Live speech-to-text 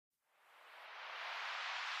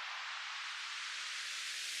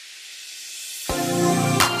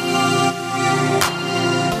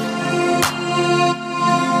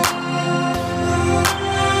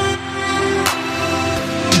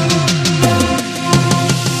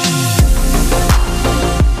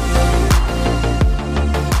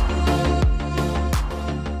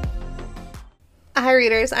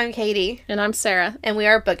readers. I'm Katie. And I'm Sarah. And we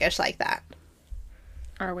are bookish like that.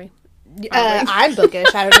 Are we? I'm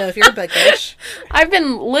bookish. I don't know if you're bookish. I've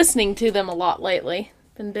been listening to them a lot lately.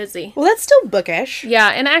 Been busy. Well, that's still bookish. Yeah,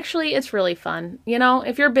 and actually it's really fun. You know,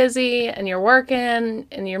 if you're busy and you're working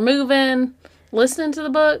and you're moving, listening to the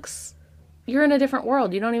books, you're in a different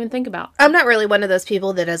world you don't even think about. I'm not really one of those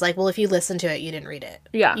people that is like, well, if you listen to it, you didn't read it.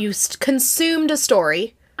 Yeah. You consumed a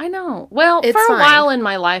story. I know. Well, It's for a fine. while in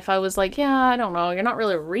my life, I was like, yeah, I don't know. You're not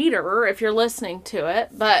really a reader if you're listening to it,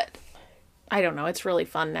 but I don't know. It's really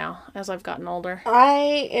fun now as I've gotten older.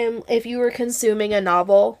 I am, if you were consuming a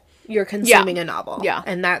novel, you're consuming a novel. Yeah.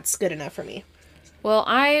 And that's good enough for me. Well,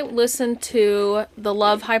 I listened to The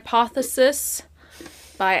Love Hypothesis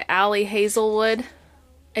by Allie Hazelwood.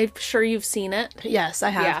 I'm sure you've seen it. Yes, I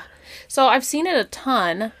have. Yeah. So I've seen it a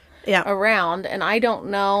ton Yeah. around, and I don't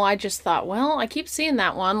know. I just thought, well, I keep seeing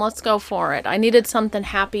that one. Let's go for it. I needed something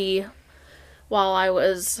happy while I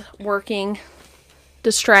was working.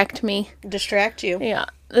 Distract me. Distract you. Yeah.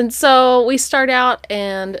 And so we start out,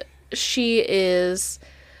 and she is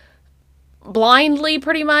blindly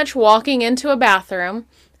pretty much walking into a bathroom.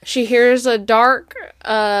 She hears a dark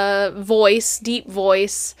voice, deep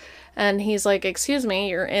voice, and he's like, "Excuse me,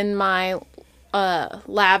 you're in my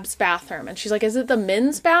lab's bathroom." And she's like, "Is it the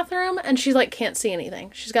men's bathroom?" And she like can't see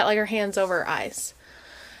anything. She's got like her hands over her eyes.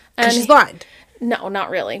 And she's blind. No, not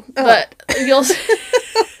really. Oh. But you'll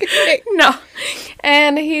no.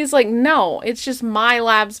 And he's like, "No, it's just my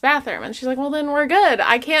lab's bathroom." And she's like, "Well, then we're good.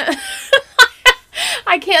 I can't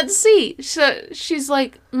I can't see." So she's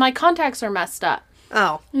like, "My contacts are messed up."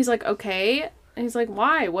 Oh. He's like, "Okay." And he's like,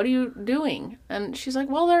 "Why? What are you doing?" And she's like,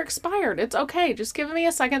 "Well, they're expired. It's okay. Just give me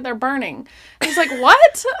a second. They're burning." And he's like,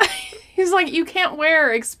 "What?" He's like, "You can't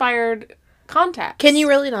wear expired contacts." Can you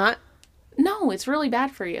really not? No, it's really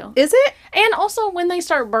bad for you. Is it? And also, when they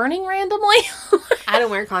start burning randomly, I don't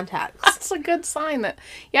wear contacts. that's a good sign that,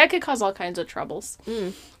 yeah, it could cause all kinds of troubles.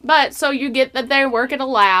 But, so you get that they work at a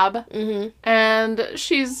lab, and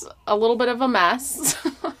she's a little bit of a mess.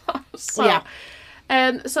 So, yeah.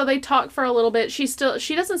 And so they talk for a little bit. She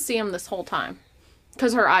doesn't see him this whole time,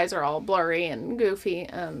 because her eyes are all blurry and goofy,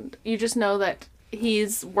 and you just know that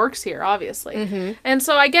works here, obviously. And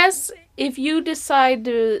so I guess if you decide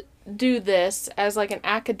to do this as like an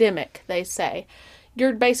academic, they say,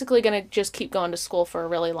 you're basically going to just keep going to school for a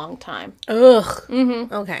really long time. Ugh.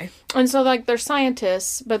 Okay. And so like they're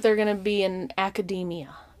scientists, but they're going to be in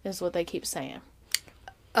academia is what they keep saying.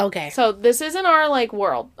 Okay. So this isn't our like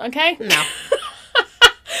world, okay? No.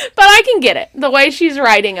 But I can get it, the way she's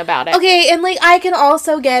writing about it. Okay, and like I can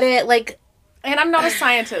also get it, like, And I'm not a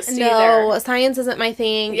scientist no, either. science isn't my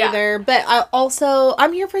thing Yeah. either. But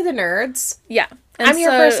I'm here for the nerds. Yeah. And I'm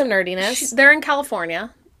here for some nerdiness. They're in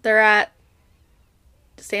California. They're at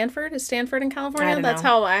Stanford. Is Stanford in California? I don't That's know.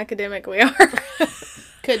 how academic we are.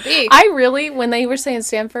 Could be. I really, when they were saying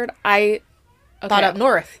Stanford, thought up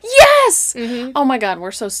north. Yes! Oh my god,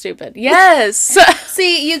 we're so stupid. Yes!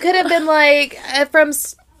 See, you could have been like from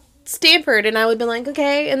Stanford, and I would have been like,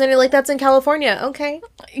 okay, and then you're like, that's in California, okay.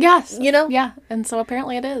 Yes. You know? Yeah, and so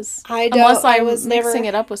apparently it is. I don't. Unless I I'm was mixing never.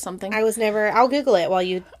 it up with something. I was never. I'll Google it while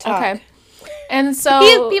you talk. Okay. And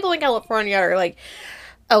so People in California are like,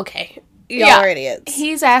 okay, y'all Yeah. are idiots.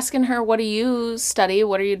 he's asking her, what do you study?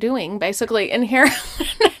 What are you doing? Basically, in here.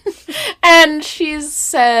 And she's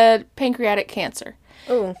said pancreatic cancer.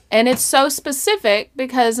 Ooh. And it's so specific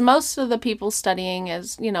because most of the people studying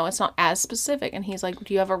is, it's not as specific. And he's like,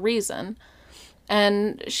 do you have a reason?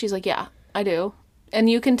 And she's like, yeah, I do. And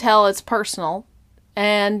you can tell it's personal.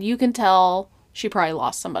 And you can tell she probably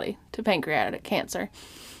lost somebody to pancreatic cancer.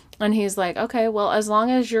 And he's like, okay, well, as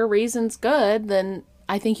long as your reason's good, then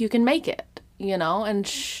I think you can make it, And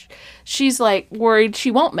she's like worried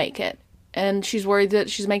she won't make it. And she's worried that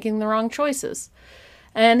she's making the wrong choices.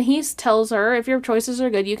 And he tells her, if your choices are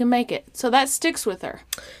good, you can make it. So that sticks with her.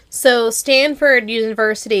 So Stanford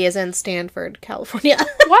University is in Stanford, California.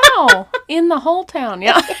 Wow. In the whole town.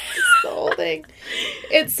 Yeah. The whole thing.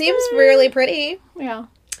 It seems really pretty. Yeah.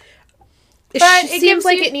 But But it it seems gives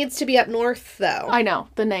like you- it needs to be up north, though. I know.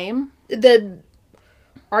 The name. The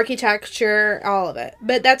architecture, all of it.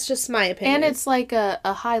 But that's just my opinion. And it's like a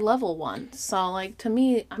high level one. So, like, to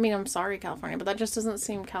me, I'm sorry, California, but that just doesn't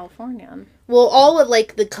seem Californian. well, all of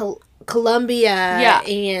like the Columbia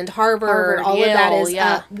and Harvard, all of that Yale, is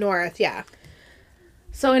yeah. up north. Yeah.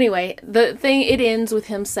 So, anyway, it ends with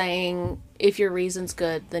him saying, if your reason's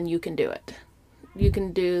good, then you can do it. You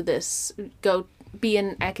can do this. Go be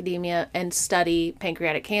in academia and study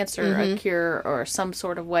pancreatic cancer, a cure, or some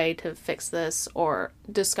sort of way to fix this or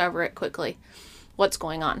discover it quickly. What's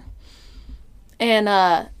going on? And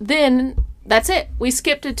then That's it. We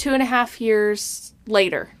skipped to 2.5 years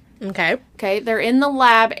later. Okay. Okay, they're in the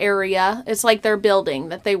lab area. It's like their building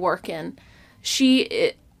that they work in.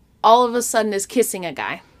 She, all of a sudden, is kissing a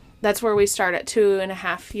guy. That's where we start at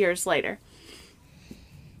 2.5 years later.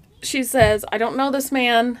 She says, I don't know this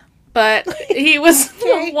man, but he was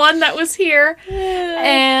the one that was here.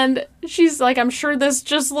 And she's like, I'm sure this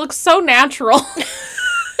just looks so natural.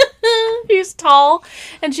 He's tall.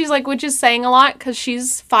 And she's like, which is saying a lot because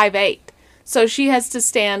she's 5'8". So she has to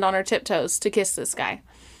stand on her tiptoes to kiss this guy.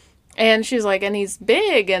 And she's like, and he's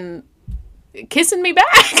big and kissing me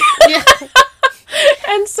back. Yeah.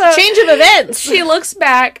 And so Change of events. she looks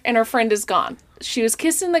back and her friend is gone. She was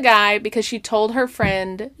kissing the guy because she told her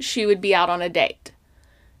friend she would be out on a date.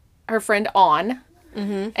 Her friend On.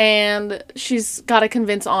 Mm-hmm. And she's got to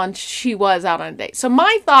convince On she was out on a date. So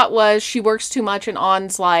my thought was she works too much and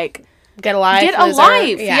On's like, Get a life. get a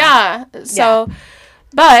life. Yeah. So,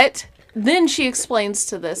 but then she explains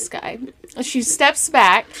to this guy. She steps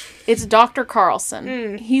back. It's Dr.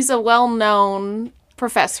 Carlson. He's a well-known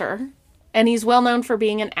professor. And he's well-known for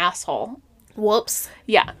being an asshole. Whoops.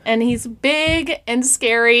 Yeah. And he's big and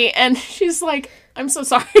scary. And she's like, I'm so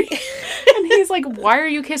sorry. And he's like, why are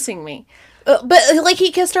you kissing me? But, like,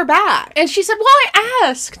 he kissed her back. And she said, well, I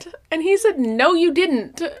asked. And he said, no, you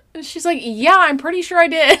didn't. And she's like, yeah, I'm pretty sure I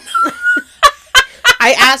did.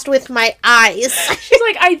 I asked with my eyes. She's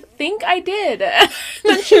like, I think I did. And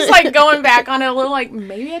then she's like going back on it a little like,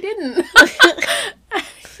 maybe I didn't.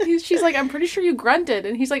 She's like, I'm pretty sure you grunted.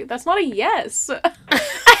 And he's like, that's not a yes.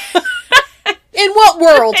 In what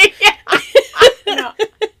world? No.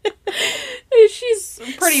 She's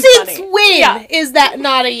pretty Since funny. when is that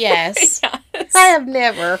not a yes? Yes. I have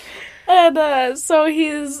never. And so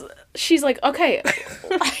she's like, okay.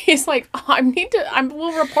 He's like, I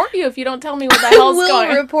will report you if you don't tell me what the hell's going on. I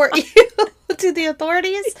will report you to the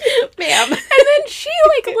authorities, ma'am. And then she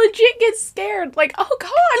like legit gets scared. Like, oh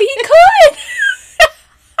God, he could.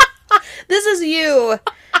 This is you.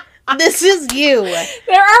 This is you.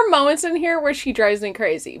 There are moments in here where she drives me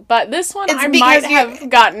crazy, but this one I might have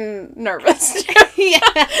gotten nervous. Yeah.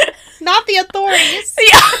 Not the authorities.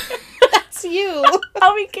 Yeah. That's you.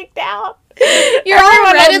 I'll be kicked out. You're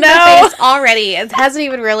all red in the face already. It hasn't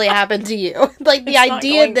even really happened to you. Like, the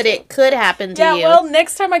idea that it could happen to you. Yeah, well,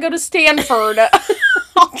 next time I go to Stanford,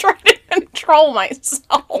 I'll try to control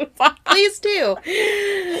myself. Please do.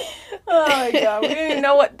 Oh, my God. We didn't even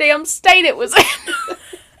know what damn state it was in.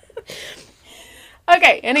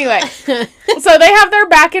 Okay, anyway. So they have their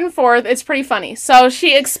back and forth. It's pretty funny. So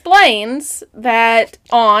she explains that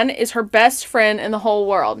On is her best friend in the whole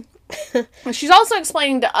world. She's also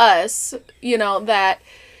explaining to us, that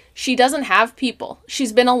she doesn't have people.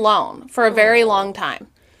 She's been alone for a very long time.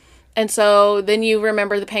 And so then you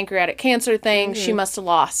remember the pancreatic cancer thing. Mm-hmm. She must have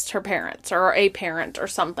lost her parents or a parent or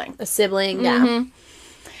something. A sibling, yeah. Mm-hmm.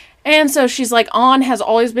 And so she's like, On has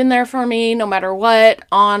always been there for me no matter what.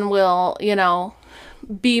 On will,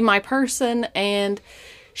 be my person. And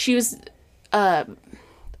she was,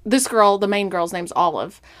 this girl, the main girl's name's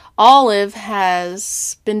Olive. Olive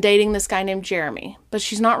has been dating this guy named Jeremy, but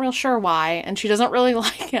she's not real sure why, and she doesn't really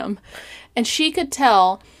like him. And she could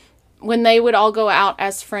tell when they would all go out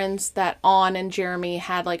as friends that On and Jeremy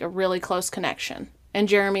had like a really close connection, and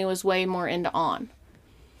Jeremy was way more into On.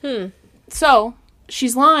 So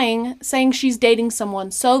she's lying, saying she's dating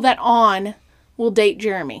someone so that On will date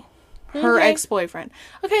Jeremy, her ex-boyfriend.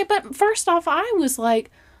 Okay, but first off, I was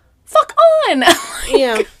like, fuck On!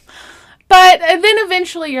 Yeah. But then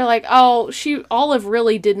eventually you're like, oh, Olive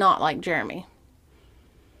really did not like Jeremy.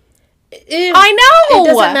 I know! It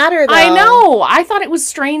doesn't matter, though. I know! I thought it was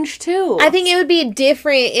strange, too. I think it would be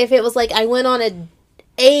different if it was like, I went on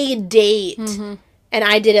a date, and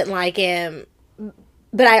I didn't like him.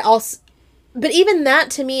 But even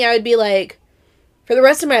that, to me, I would be like, for the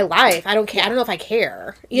rest of my life, I don't care. I don't know if I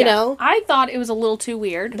care, you know? I thought it was a little too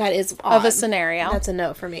weird. That is odd. Of a scenario. That's a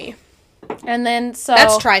no for me. And then, so...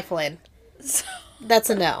 That's trifling. That's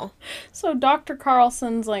a no. So Dr.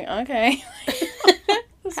 Carlson's like, okay,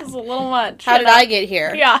 this is a little much. How did I get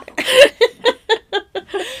here? Yeah.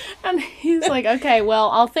 And he's like, okay, well,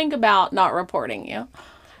 I'll think about not reporting you.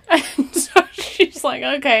 And so she's like,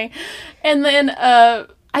 okay. And then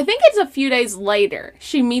I think it's a few days later,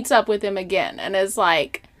 she meets up with him again and is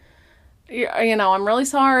like, I'm really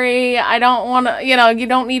sorry. I don't want to, you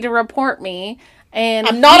don't need to report me. And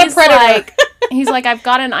I'm not a predator. He's like, I've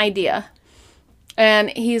got an idea. And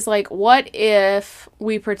he's like, what if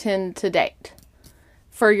we pretend to date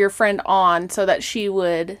for your friend On so that she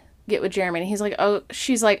would get with Jeremy? And he's like, oh,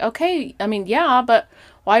 she's like, okay, I mean, yeah, but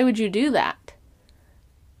why would you do that?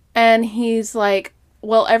 And he's like,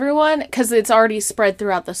 well, everyone, because it's already spread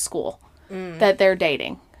throughout the school that they're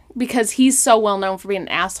dating. Because he's so well known for being an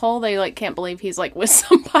asshole, they, like, can't believe he's, like, with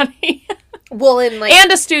somebody. Well, and, like...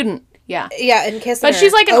 And a student. Yeah. Yeah, and kissing But her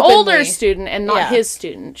she's, like, an openly. older student and not Yeah. his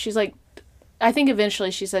student. She's, like... I think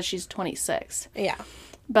eventually she says she's 26. Yeah.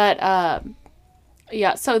 But,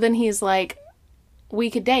 yeah, so then he's like, we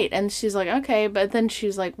could date. And she's like, okay. But then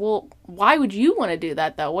she's like, well, why would you want to do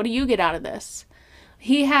that, though? What do you get out of this?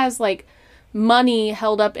 He has, like, money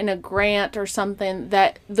held up in a grant or something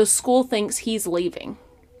that the school thinks he's leaving.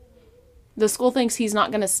 The school thinks he's not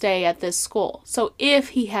going to stay at this school. So if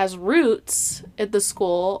he has roots at the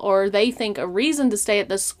school, or they think a reason to stay at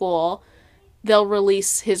this school, they'll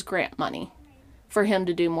release his grant money for him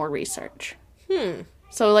to do more research.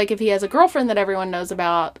 So, like, if he has a girlfriend that everyone knows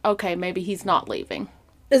about, okay, maybe he's not leaving.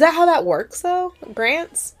 Is that how that works, though?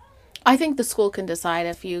 Grants? I think the school can decide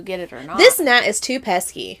if you get it or not. This gnat is too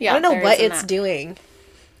pesky. Yeah, I don't know there what is a it's gnat. doing.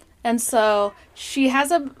 And so she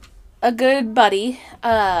has a good buddy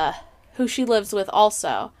who she lives with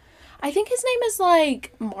also. I think his name is,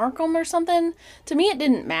 like, Markham or something. To me, it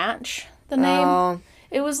didn't match the name. Oh.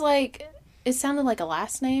 It was like, it sounded like a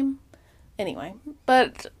last name. Anyway,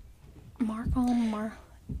 but Markham,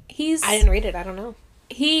 he's... I didn't read it. I don't know.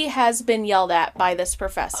 He has been yelled at by this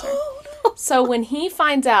professor. So when he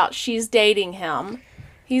finds out she's dating him,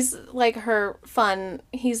 he's like her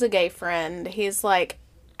he's a gay friend. He's like,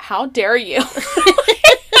 how dare you?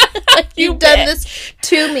 You've done this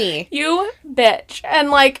to me. You bitch. And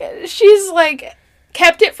like, she's like,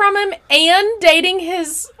 kept it from him and dating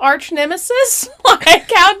his arch nemesis?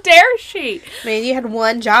 Like, how dare she? I mean, you had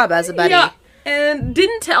one job as a buddy. Yeah. And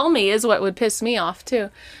didn't tell me is what would piss me off,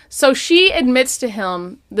 too. So she admits to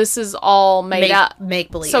him this is all made up.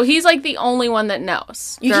 Make believe. So he's like the only one that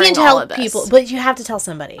knows. You during can't all tell of this. people, but you have to tell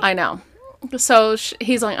somebody. I know. So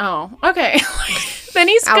he's like, oh, okay. Then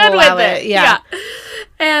he's I'll good allow with it. it, yeah.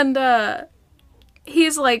 And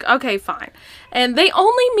he's like, okay, fine. And they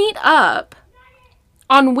only meet up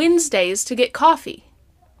on Wednesdays to get coffee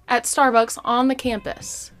at Starbucks on the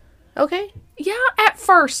campus. Okay. Yeah, at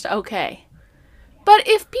first, okay. But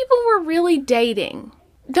if people were really dating,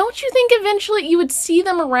 don't you think eventually you would see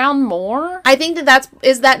them around more? I think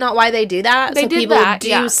is that not why they do that? They so did people that, do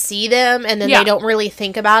yeah. see them and then Yeah. they don't really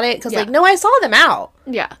think about it because Yeah. like, no, I saw them out.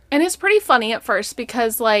 Yeah. And it's pretty funny at first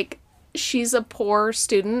because, like, she's a poor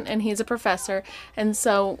student and he's a professor. And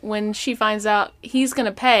so when she finds out he's going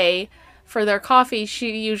to pay for their coffee,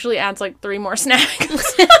 she usually adds, like, 3 more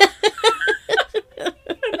snacks.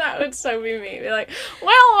 That would so be me. Be like,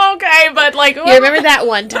 well, okay, but, like... You remember that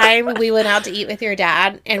one time we went out to eat with your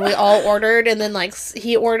dad and we all ordered and then like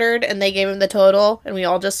he ordered and they gave him the total and we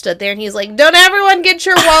all just stood there and he's like, don't everyone get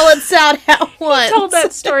your wallets out at once. I told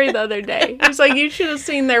that story the other day. He's like, you should have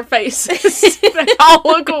seen their faces. They all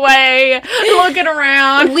look away, looking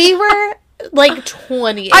around. We were like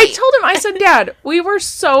 28. I told him, I said, Dad, we were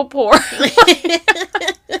so poor.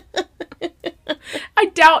 I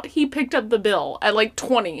doubt he picked up the bill at like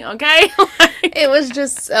 20, okay? It was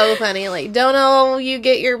just so funny. Like, don't all you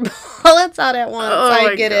get your wallets out at once.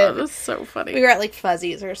 I get it. That's so funny. We were at like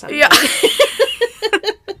Fuzzies or something. Yeah.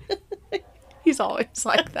 He's always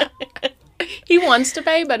like that. He wants to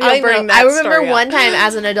pay, but he'll bring that I remember story up. one time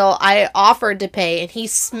as an adult, I offered to pay and he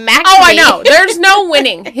smacked Oh, I me. know. There's no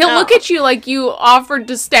winning. He'll No. look at you like you offered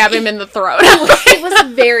to stab him in the throat. He was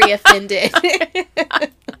very offended.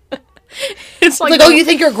 It's Like, oh, you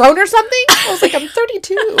think you're grown or something? I was like, I'm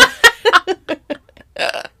 32.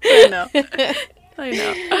 I know. I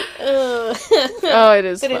know. Oh, it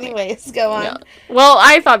is But funny. anyways, go on. Yeah. Well,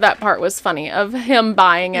 I thought that part was funny of him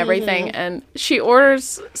buying everything, Mm-hmm. and she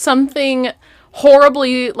orders something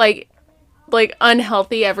horribly like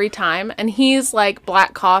unhealthy every time, and he's like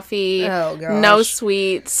black coffee, Oh, gosh. no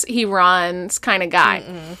sweets, he runs kind of guy,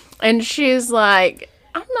 and she's like,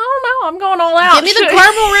 I don't know, I'm going all out. Give me the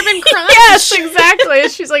caramel ribbon crunch. Yes, exactly.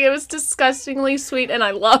 She's like, it was disgustingly sweet, and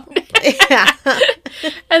I loved it. Yeah.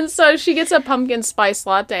 And so she gets a pumpkin spice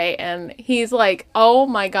latte, and he's like, oh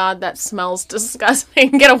my God, that smells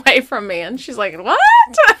disgusting. Get away from me. And she's like, what?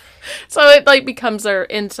 So it like becomes their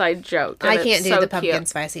inside joke. and I it's can't do so the pumpkin cute.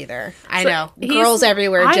 spice either. I So know. he's- Girls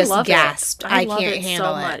everywhere I just love it. gasped. I love can't it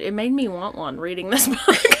handle so it. much. It made me want one reading this book.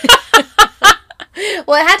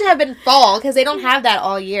 Well, it had to have been fall because they don't have that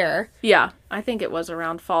all year. Yeah, I think it was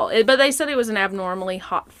around fall. But they said it was an abnormally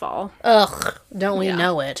hot fall. Ugh, don't we Yeah.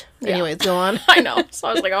 know it? Yeah. Anyways, go on. I know. So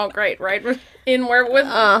I was like, oh, great, right in where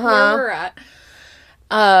Uh-huh. we're at.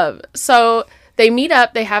 So they meet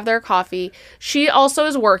up. They have their coffee. She also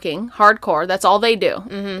is working hardcore. That's all they do.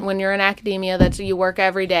 Mm-hmm. When you're in academia, you work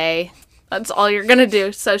every day. That's all you're going to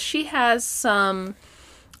do. So she has some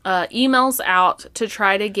emails out to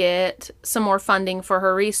try to get some more funding for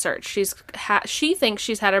her research. She thinks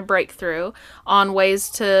she's had a breakthrough on ways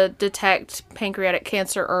to detect pancreatic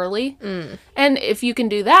cancer early. And if you can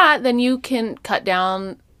do that, then you can cut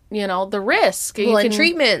down, the risk. And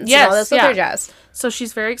treatments and all this other jazz. So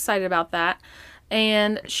she's very excited about that.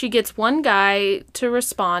 And she gets one guy to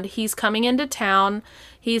respond. He's coming into town.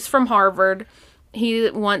 He's from Harvard. He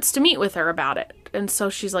wants to meet with her about it. And so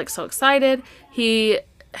she's like so excited. He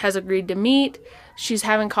has agreed to meet. She's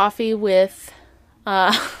having coffee with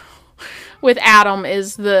Adam,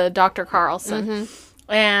 is the Dr. Carlson.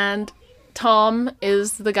 And Tom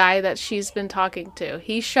is the guy that she's been talking to.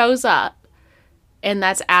 He shows up, and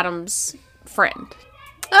that's Adam's friend.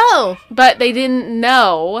 Oh. But they didn't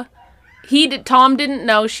know. Tom didn't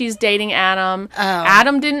know she's dating Adam. Oh.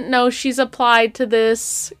 Adam didn't know she's applied to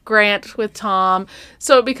this grant with Tom.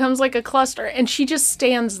 So it becomes like a cluster. And she just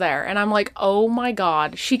stands there. And I'm like, oh my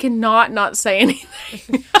God. She cannot not say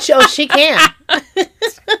anything. Oh, she can.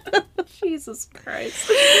 Jesus Christ.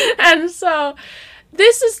 And so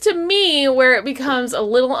this is to me where it becomes a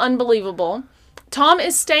little unbelievable. Tom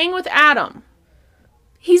is staying with Adam.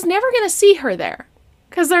 He's never going to see her there.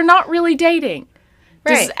 Because they're not really dating.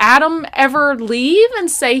 Right. Does Adam ever leave and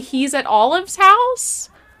say he's at Olive's house?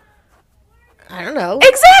 I don't know.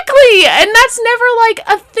 Exactly! And that's never,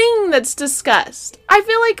 a thing that's discussed. I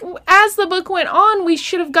feel like as the book went on, we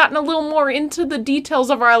should have gotten a little more into the details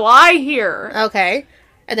of our lie here. Okay.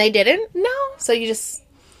 And they didn't? No. So you just...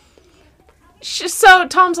 So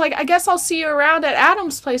Tom's like, I guess I'll see you around at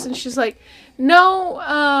Adam's place. And she's like,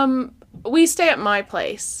 no, we stay at my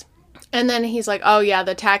place. And then he's like, oh yeah,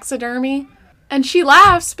 the taxidermy? And she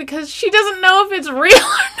laughs because she doesn't know if it's real or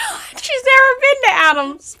not. She's never been to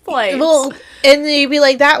Adam's place. Well, and you'd be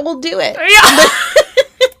like, that will do it.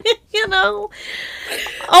 Yeah.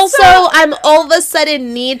 Also, I'm all of a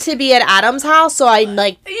sudden need to be at Adam's house, so I,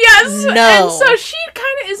 yes, no. And so she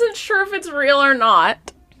kind of isn't sure if it's real or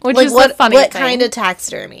not, which is the funny thing. What kind of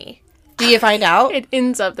taxidermy? Do you find out? It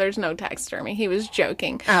ends up there's no taxidermy. He was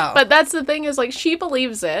joking. Oh. But that's the thing is, she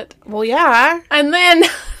believes it. Well, yeah. And then...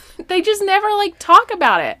 they just never, talk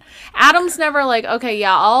about it. Adam's never okay,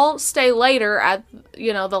 yeah, I'll stay later at,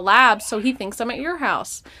 the lab, so he thinks I'm at your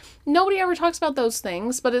house. Nobody ever talks about those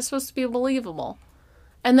things, but it's supposed to be believable.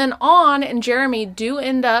 And then An and Jeremy do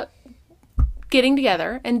end up getting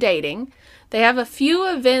together and dating. They have a few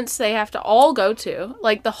events they have to all go to,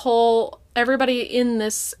 everybody in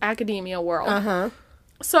this academia world. Uh-huh.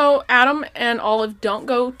 So Adam and Olive don't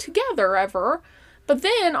go together ever, but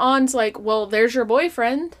then An's like, well, there's your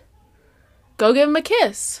boyfriend. Go give him a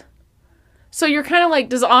kiss. So you're kind of like,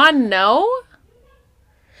 does An know?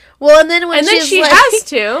 Well, and then when she has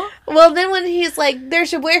to. Well, then when he's like,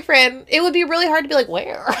 there's your boyfriend, it would be really hard to be like,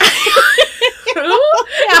 where?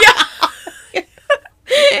 Yeah.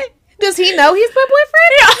 Does he know he's my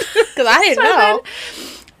boyfriend? Yeah. Because I didn't know.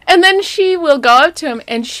 And then she will go up to him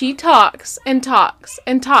and she talks and talks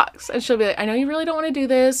and talks. And she'll be like, I know you really don't want to do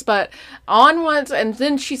this, but An wants... And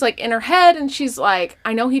then she's in her head and she's like,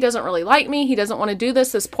 I know he doesn't really like me. He doesn't want to do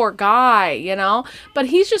this poor guy, But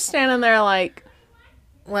he's just standing there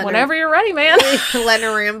whenever you're ready, man. Letting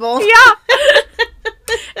her ramble. Yeah.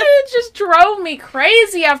 And it just drove me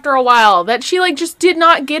crazy after a while that she just did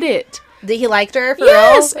not get it. Did he like her for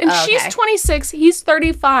yes, real? And she's 26. He's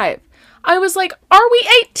 35. I was like, are we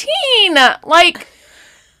 18? No,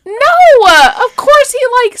 of course he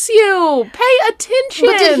likes you. Pay attention.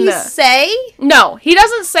 But did he say? No, he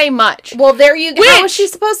doesn't say much. Well, there you go. How was she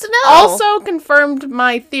supposed to know? Also confirmed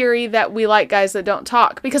my theory that we like guys that don't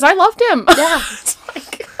talk, because I loved him. Yeah. It's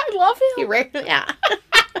I love him. Yeah.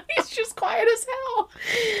 He's just quiet as hell.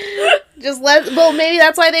 Well, maybe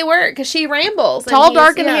that's why they work, because she rambles. Tall,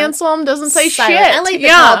 dark, and handsome, doesn't say silent. shit. I like the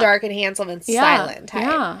tall, dark, and handsome and silent type.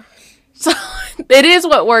 Yeah. So, it is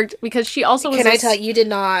what worked, because she also was... Can I tell you did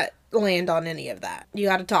not land on any of that. You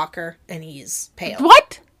got a talker, and he's pale.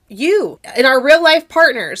 What? You. In our real life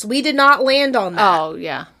partners, we did not land on that. Oh,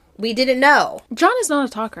 yeah. We didn't know. John is not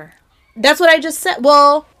a talker. That's what I just said.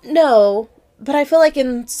 Well, no. But I feel like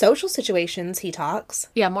in social situations, he talks.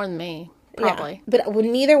 Yeah, more than me. Probably. Yeah. But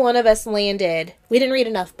when neither one of us landed, we didn't read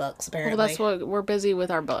enough books, apparently. Well, that's what we're busy with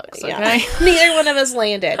our books, okay? Yeah. Neither one of us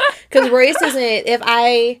landed. Because Royce isn't,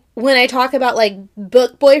 when I talk about,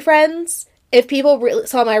 book boyfriends, if people really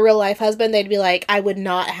saw my real life husband, they'd be like, I would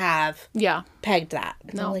not have pegged that.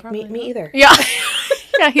 And no, I'm like, me either. Yeah.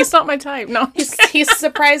 Yeah, he's not my type. No. He's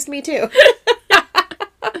surprised me, too.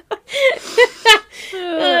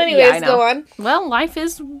 Anyway. Anyways, go on. Well, life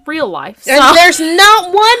is real life. So. There's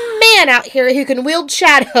not one man out here who can wield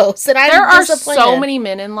shadows, and there are so many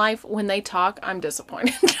men in life. When they talk, I'm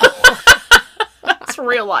disappointed. It's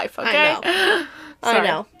real life, okay? I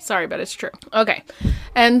know. Sorry, but it's true. Okay.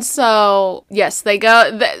 And so, yes, they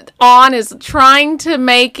go... On is trying to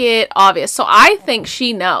make it obvious. So I think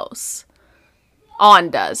she knows.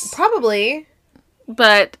 On does. Probably.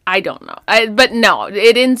 But I don't know. But no,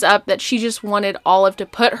 it ends up that she just wanted Olive to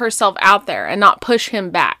put herself out there and not push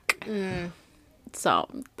him back. So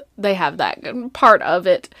they have that part of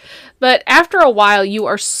it. But after a while, you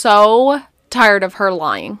are so tired of her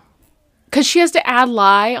lying. Because she has to add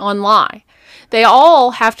lie on lie. They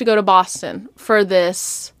all have to go to Boston for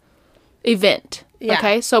this event. Yeah.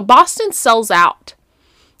 Okay, so Boston sells out.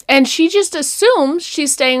 And she just assumes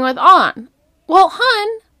she's staying with On. Well,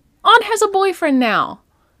 hun, On has a boyfriend now.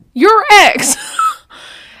 Your ex.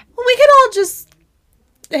 We could all just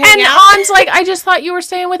hang out. On's like, I just thought you were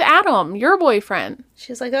staying with Adam, your boyfriend.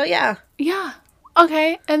 She's like, oh, yeah. Yeah.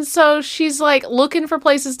 Okay. And so she's like looking for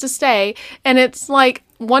places to stay. And it's like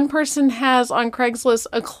one person has on Craigslist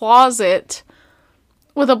a closet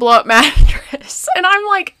with a blow-up mattress. And I'm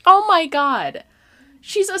like, oh my God.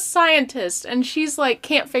 She's a scientist, and she's like,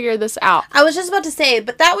 can't figure this out. I was just about to say,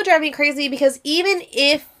 but that would drive me crazy, because even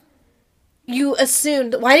if you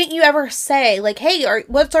assumed, why didn't you ever say, like, hey,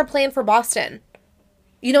 what's our plan for Boston?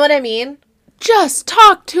 You know what I mean? Just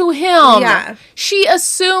talk to him. Yeah. She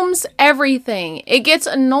assumes everything. It gets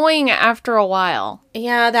annoying after a while.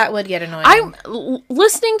 Yeah, that would get annoying. I'm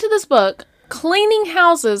listening to this book, cleaning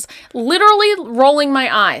houses, literally rolling my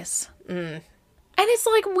eyes. And it's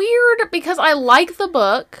like weird because I like the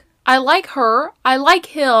book. I like her. I like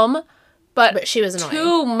him. But she was annoying.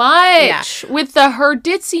 Too much with her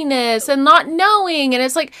ditziness and not knowing. And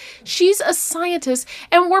it's like, she's a scientist.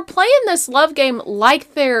 And we're playing this love game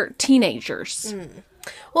like they're teenagers.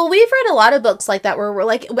 Well, we've read a lot of books like that where we're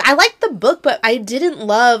like, I liked the book, but I didn't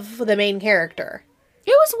love the main character.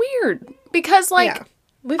 It was weird. Because, like,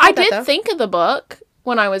 I did think of the book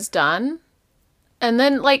when I was done. And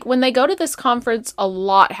then, like, when they go to this conference, a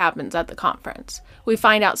lot happens at the conference. We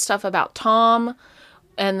find out stuff about Tom,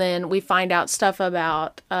 and then we find out stuff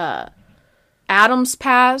about Adam's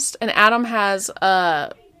past. And Adam has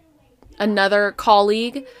another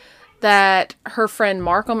colleague that her friend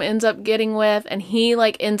Markham ends up getting with, and he,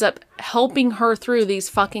 like, ends up helping her through these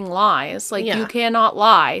fucking lies. Like, you cannot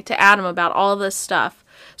lie to Adam about all this stuff.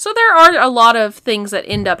 So there are a lot of things that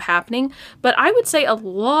end up happening, but I would say a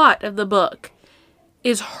lot of the book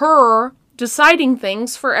is her deciding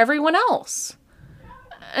things for everyone else.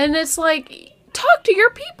 And it's like, talk to your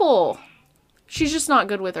people. She's just not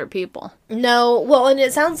good with her people. No, well, and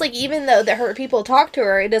it sounds like even though that her people talk to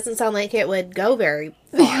her, it doesn't sound like it would go very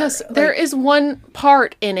far. Yes, there is one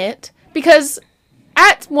part in it, because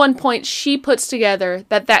at one point she puts together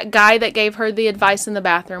that guy that gave her the advice in the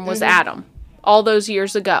bathroom was Adam, all those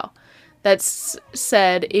years ago. That's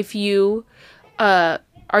said, if you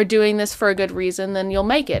are doing this for a good reason, then you'll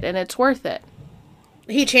make it, and it's worth it.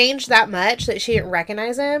 He changed that much that she didn't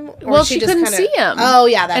recognize him? Or well, she just couldn't see him. Oh,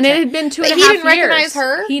 yeah, that's and right. It had been 2.5 years. He didn't recognize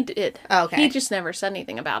her? He did. Oh, okay. He just never said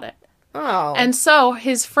anything about it. Oh. And so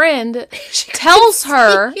his friend tells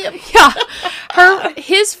her,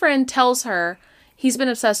 his friend tells her, he's been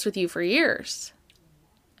obsessed with you for years.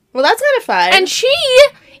 Well, that's kind of fun. And she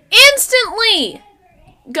instantly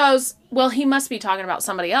goes, well, he must be talking about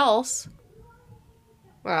somebody else.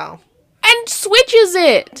 Wow. And switches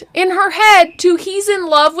it in her head to he's in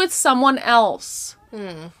love with someone else.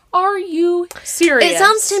 Are you serious? It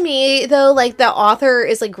sounds to me, though, like the author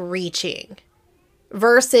is, like, reaching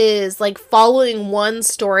versus, like, following one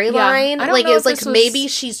storyline. Yeah, like, it's like maybe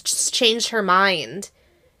she's just changed her mind.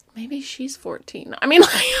 Maybe she's 14. I mean,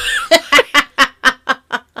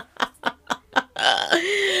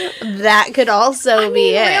 that could also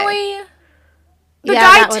be it. Really? The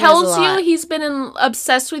guy tells you he's been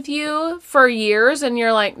obsessed with you for years, and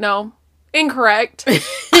you're like, no, incorrect.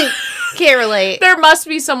 Can't relate. There must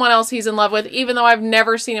be someone else he's in love with, even though I've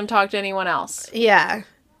never seen him talk to anyone else. Yeah.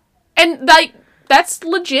 And, like, that's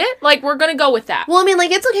legit. Like, we're going to go with that. Well, I mean,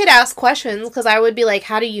 like, it's okay to ask questions, because I would be like,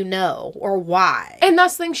 how do you know? Or why? And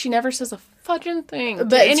that's the thing, she never says a fudging thing but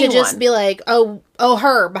to anyone. To just be like, oh,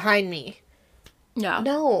 her behind me. Yeah.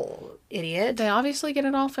 No, idiot. They obviously get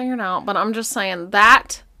it all figured out, but I'm just saying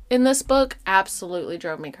that in this book absolutely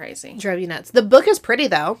drove me crazy. Drove you nuts. The book is pretty,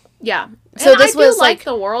 though. Yeah. So and this was like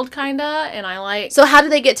the world, kinda, and I like... So how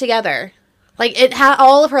did they get together? Like,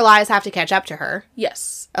 all of her lies have to catch up to her.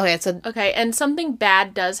 Yes. Okay, so... Okay, and something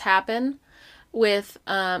bad does happen with,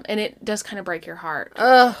 and it does kind of break your heart.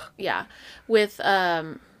 Ugh. Yeah. With,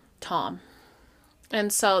 Tom.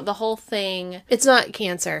 And so the whole thing... It's not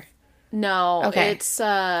cancer. No. Okay. It's,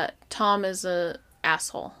 Tom is a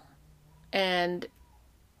asshole. And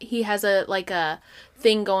he has a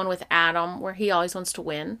thing going with Adam where he always wants to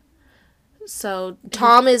win. So...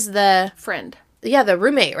 Tom is the... friend. Yeah, the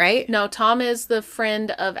roommate, right? No, Tom is the friend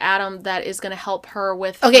of Adam that is going to help her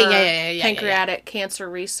with pancreatic cancer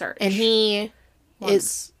research. And he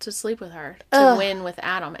wants to sleep with her to win with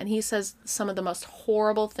Adam. And he says some of the most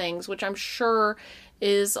horrible things, which I'm sure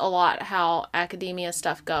is a lot how academia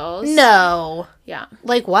stuff goes. No. Yeah.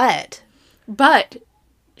 Like what? But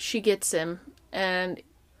she gets him,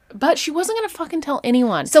 but she wasn't going to fucking tell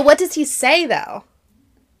anyone. So what does he say, though?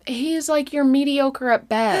 He's like, you're mediocre at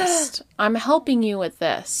best. I'm helping you with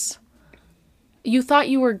this. You thought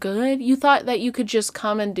you were good? You thought that you could just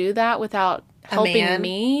come and do that without helping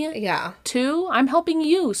me? Yeah. Too? I'm helping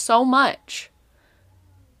you so much.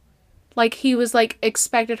 Like, he was like,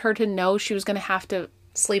 expected her to know she was going to have to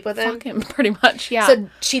sleep with him, pretty much, yeah. So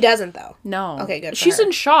she doesn't, though? No. Okay, good. She's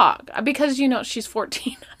in shock because, she's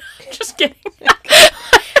 14. Just kidding.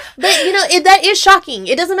 But, that is shocking.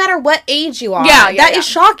 It doesn't matter what age you are. Yeah, that is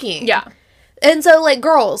shocking. Yeah. And so, like,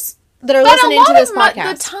 girls that are listening to this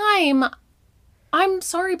podcast. The time, I'm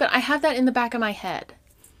sorry, but I have that in the back of my head.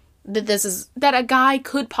 That a guy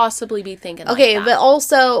could possibly be thinking like that. Okay, but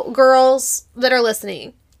also, girls that are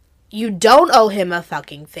listening, you don't owe him a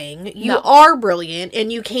fucking thing. You are brilliant, and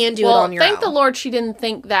you can do it on your own. Thank the Lord she didn't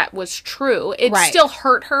think that was true. It still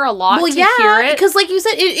hurt her a lot to hear it. Because like you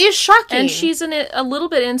said, it is shocking. And she's a little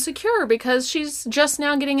bit insecure because she's just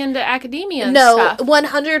now getting into academia and stuff.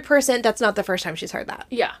 100% that's not the first time she's heard that.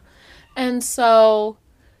 Yeah. And so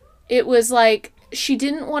it was like she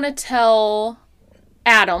didn't want to tell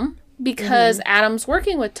Adam because Adam's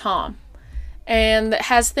working with Tom. And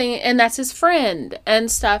that's his friend and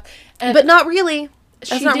stuff. But not really.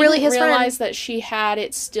 That's not really his friend. She didn't realize that she had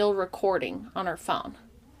it still recording on her phone.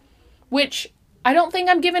 Which, I don't think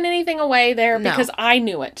I'm giving anything away there because I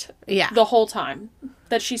knew it. Yeah. The whole time.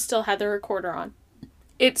 That she still had the recorder on.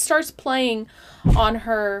 It starts playing on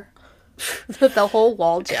her... The whole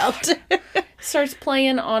wall jumped. Starts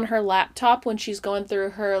playing on her laptop when she's going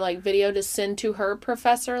through her video to send to her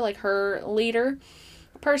professor, her leader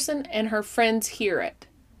person, and her friends hear it,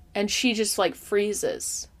 and she just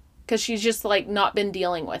freezes because she's just not been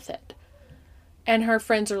dealing with it, and her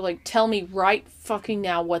friends are like, tell me right fucking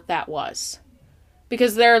now what that was,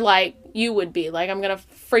 because they're like, you would be like, I'm gonna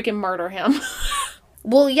freaking murder him.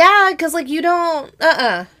 Well, yeah, because you don't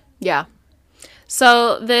yeah.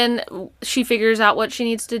 So then she figures out what she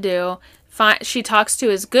needs to do. She talks to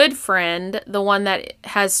his good friend, the one that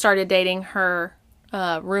has started dating her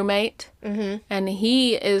roommate, and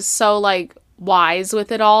he is so wise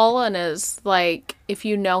with it all, and is like, if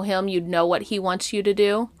you know him, you'd know what he wants you to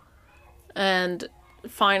do. And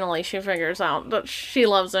finally she figures out that she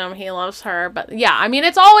loves him, he loves her. But yeah, I mean,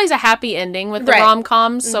 it's always a happy ending with the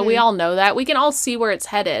rom-coms, so we all know that. We can all see where it's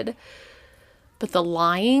headed. But the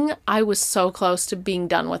lying, I was so close to being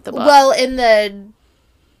done with the book. Well, in the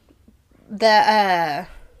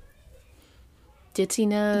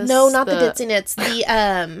ditziness. No, not the ditziness.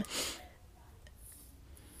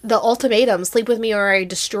 The ultimatum, sleep with me or I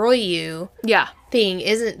destroy you. Yeah. Thing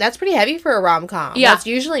that's pretty heavy for a rom-com. Yeah. That's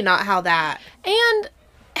usually not how that. And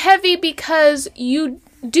heavy because you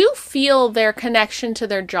do feel their connection to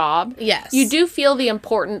their job. Yes. You do feel the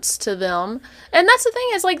importance to them. And that's the thing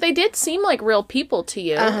is, they did seem like real people to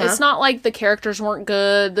you. It's not like the characters weren't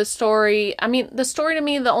good. The story to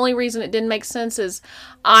me, the only reason it didn't make sense is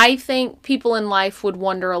I think people in life would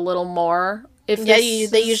wonder a little more.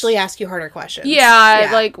 They usually ask you harder questions.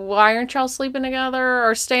 Yeah, why aren't y'all sleeping together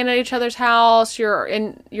or staying at each other's house?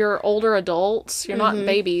 You're older adults. You're not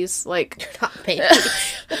babies. You're not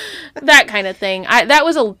babies. That kind of thing. That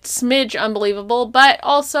was a smidge unbelievable, but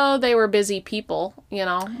also they were busy people,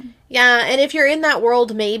 Yeah, and if you're in that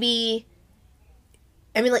world, maybe...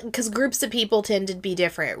 I mean, because groups of people tend to be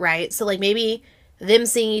different, right? So, maybe them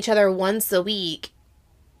seeing each other once a week,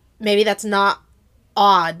 maybe that's not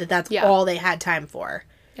odd that's all they had time for.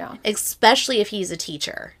 Yeah. Especially if he's a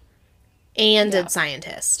teacher and a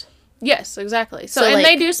scientist. Yes, exactly. So and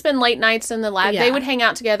they do spend late nights in the lab. Yeah. They would hang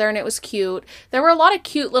out together, and it was cute. There were a lot of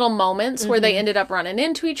cute little moments where they ended up running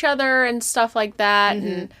into each other and stuff like that,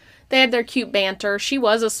 and they had their cute banter. She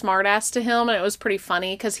was a smartass to him, and it was pretty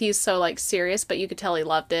funny because he's so serious, but you could tell he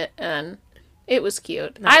loved it, and it was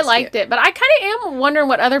cute. I liked it, but I kind of am wondering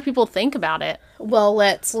what other people think about it. Well,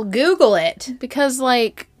 let's Google it. Because,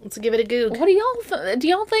 let's give it a Goog. What do y'all do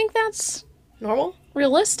y'all think that's normal?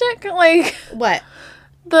 Realistic? What?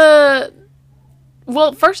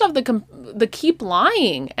 Well, first off, the keep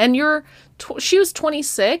lying, and she was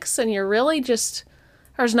 26, and you're really just,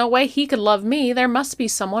 there's no way he could love me. There must be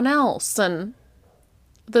someone else, and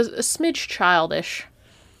a smidge childish.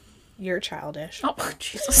 You're childish. Oh,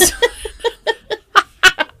 Jesus.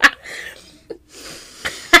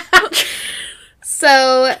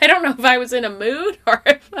 So I don't know if I was in a mood or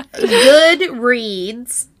if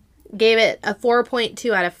Goodreads gave it a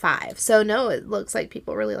 4.2 out of 5. So no, it looks like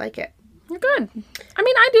people really like it. Good. I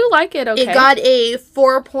mean, I do like it, okay. It got a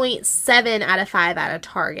 4.7 out of 5 out of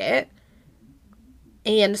Target.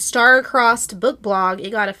 And Star-Crossed Book Blog,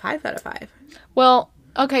 it got a 5 out of 5. Well,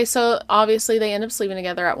 okay, so obviously they end up sleeping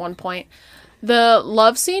together at one point. The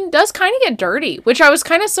love scene does kind of get dirty, which I was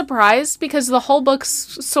kind of surprised because the whole book's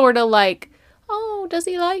sort of like, oh, does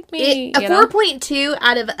he like me? A 4.2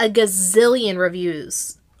 out of a gazillion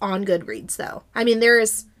reviews on Goodreads, though. I mean,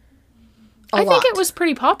 there's I think it was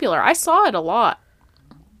pretty popular. I saw it a lot.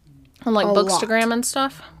 On, like, Bookstagram and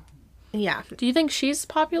stuff. Yeah. Do you think she's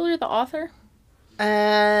popular, the author?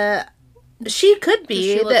 She could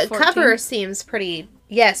be. The 14? Cover seems pretty...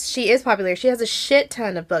 Yes, she is popular. She has a shit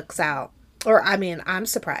ton of books out. Or, I mean, I'm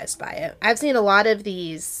surprised by it. I've seen a lot of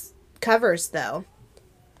these covers, though.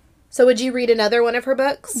 So would you read another one of her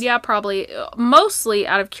books? Yeah, probably. Mostly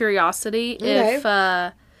out of curiosity. Okay.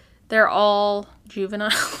 If they're all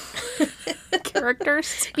juvenile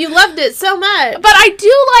characters. You loved it so much. But I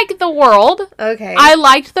do like the world. Okay. I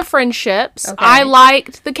liked the friendships. Okay. I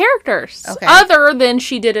liked the characters. Okay. Other than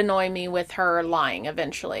she did annoy me with her lying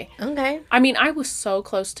eventually. Okay. I mean, I was so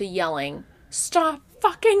close to yelling, "Stop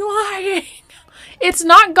fucking lying. It's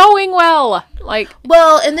not going well." Like,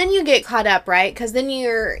 well, and then you get caught up, right? Because then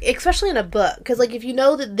you're, especially in a book, because, like, if you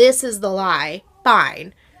know that this is the lie,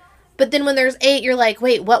 fine. But then when there's 8, you're like,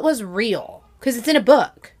 wait, what was real? Because it's in a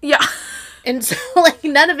book. Yeah. And so, like,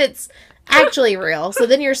 none of it's actually real. So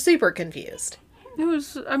then you're super confused. It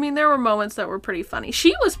was, I mean, there were moments that were pretty funny.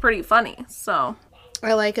 She was pretty funny, so.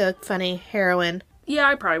 I like a funny heroine. Yeah,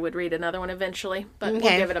 I probably would read another one eventually, but we'll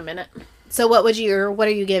give it a minute. So what are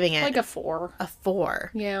you giving it? Like a 4. A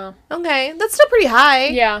 4? Yeah. Okay, that's still pretty high.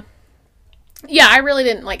 Yeah. Yeah, I really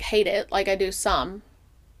didn't, like, hate it like I do some.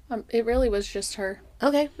 It really was just her.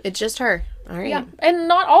 Okay, it's just her. All right. Yeah, and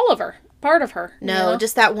not all of her. Part of her. No, you know?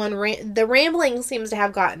 Just that one. The rambling seems to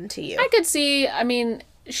have gotten to you. I could see, I mean,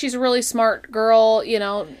 she's a really smart girl, you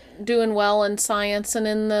know, doing well in science and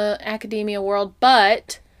in the academia world,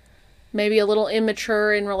 but maybe a little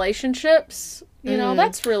immature in relationships. You know,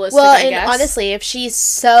 that's realistic, I guess. Well, and honestly, if she's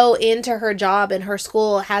so into her job and her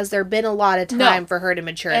school, has there been a lot of time for her to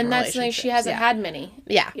mature in relationships? And that's the thing, she hasn't had many.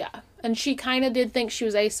 Yeah. Yeah. And she kind of did think she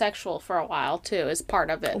was asexual for a while, too, as part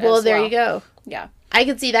of it. Well, there you go. Yeah. I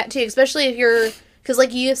could see that, too, especially if you're... Because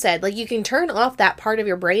like you said, like you can turn off that part of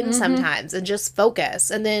your brain sometimes and just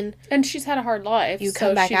focus. And then... And she's had a hard life. You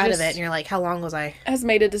come back out of it and you're like, how long was I... Has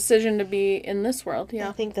made a decision to be in this world, yeah.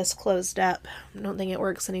 I think this closed up. I don't think it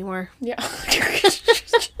works anymore. Yeah.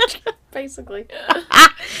 Basically.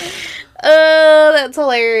 Oh, that's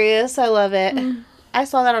hilarious. I love it. I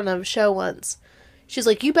saw that on a show once. She's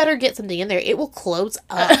like, you better get something in there. It will close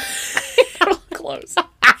up. It'll close.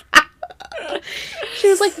 She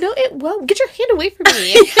was like, no, it won't. Get your hand away from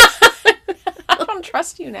me. I don't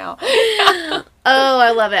trust you now. Oh,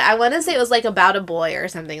 I love it. I want to say it was like About a Boy or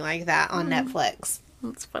something like that on Netflix.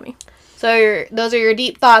 That's funny. So those are your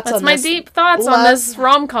deep thoughts on this. That's my deep thoughts on this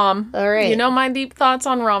rom-com. All right. You know my deep thoughts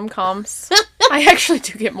on rom-coms. I actually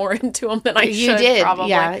do get more into them than I should. You did, probably.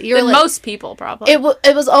 Yeah. Than like, most people, probably. It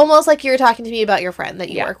was almost like you were talking to me about your friend that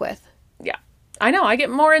you work with. Yeah. I know. I get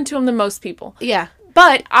more into them than most people. Yeah.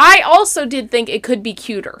 But I also did think it could be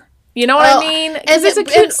cuter. You know what I mean? Because it's a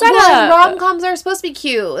cute setup. Well, rom-coms are supposed to be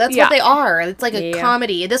cute. That's what they are. It's like a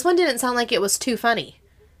comedy. This one didn't sound like it was too funny.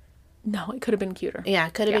 No, it could have been cuter. Yeah,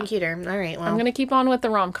 it could have been cuter. All right, well. I'm going to keep on with the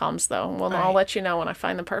rom-coms, though. Well, I'll let you know when I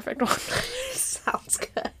find the perfect one. Sounds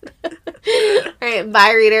good. All right,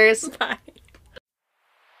 bye, readers. Bye.